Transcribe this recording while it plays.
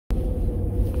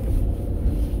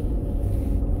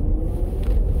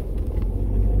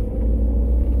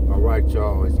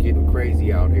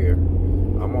crazy out here.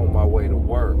 I'm on my way to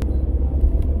work.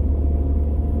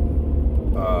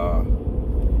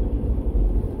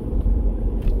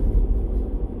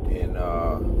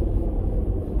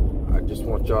 I just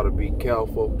want y'all to be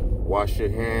careful. Wash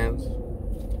your hands.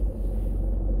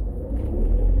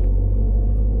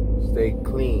 Stay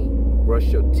clean. Brush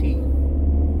your teeth.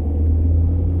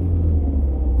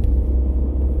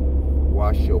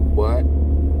 Wash your butt.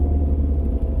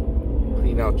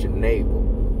 Clean out your navel.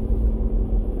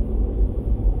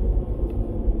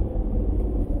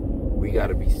 We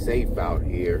gotta be safe out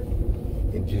here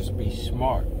and just be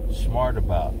smart. Smart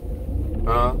about it.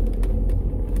 Huh?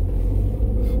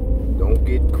 Don't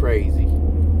get crazy.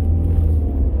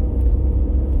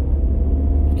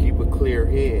 Keep a clear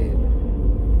head.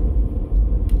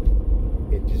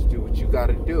 And just do what you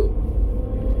gotta do.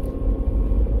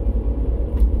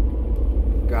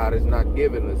 God has not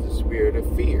given us the spirit of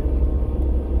fear.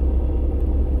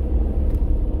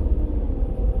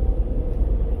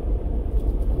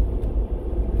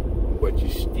 But you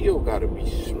still gotta be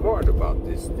smart about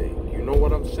this thing. You know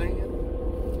what I'm saying?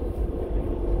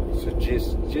 So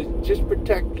just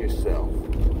protect yourself.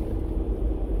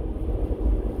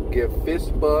 Give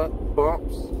fist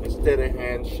bumps instead of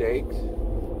handshakes.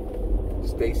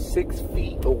 Stay 6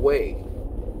 feet away.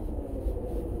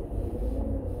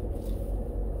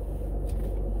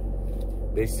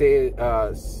 They say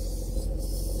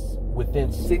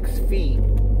within 6 feet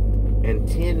and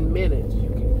 10 minutes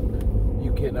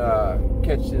you can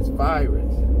catch this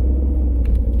virus.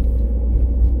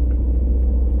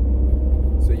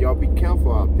 So y'all be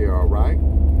careful out there, all right?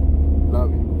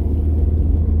 Love you.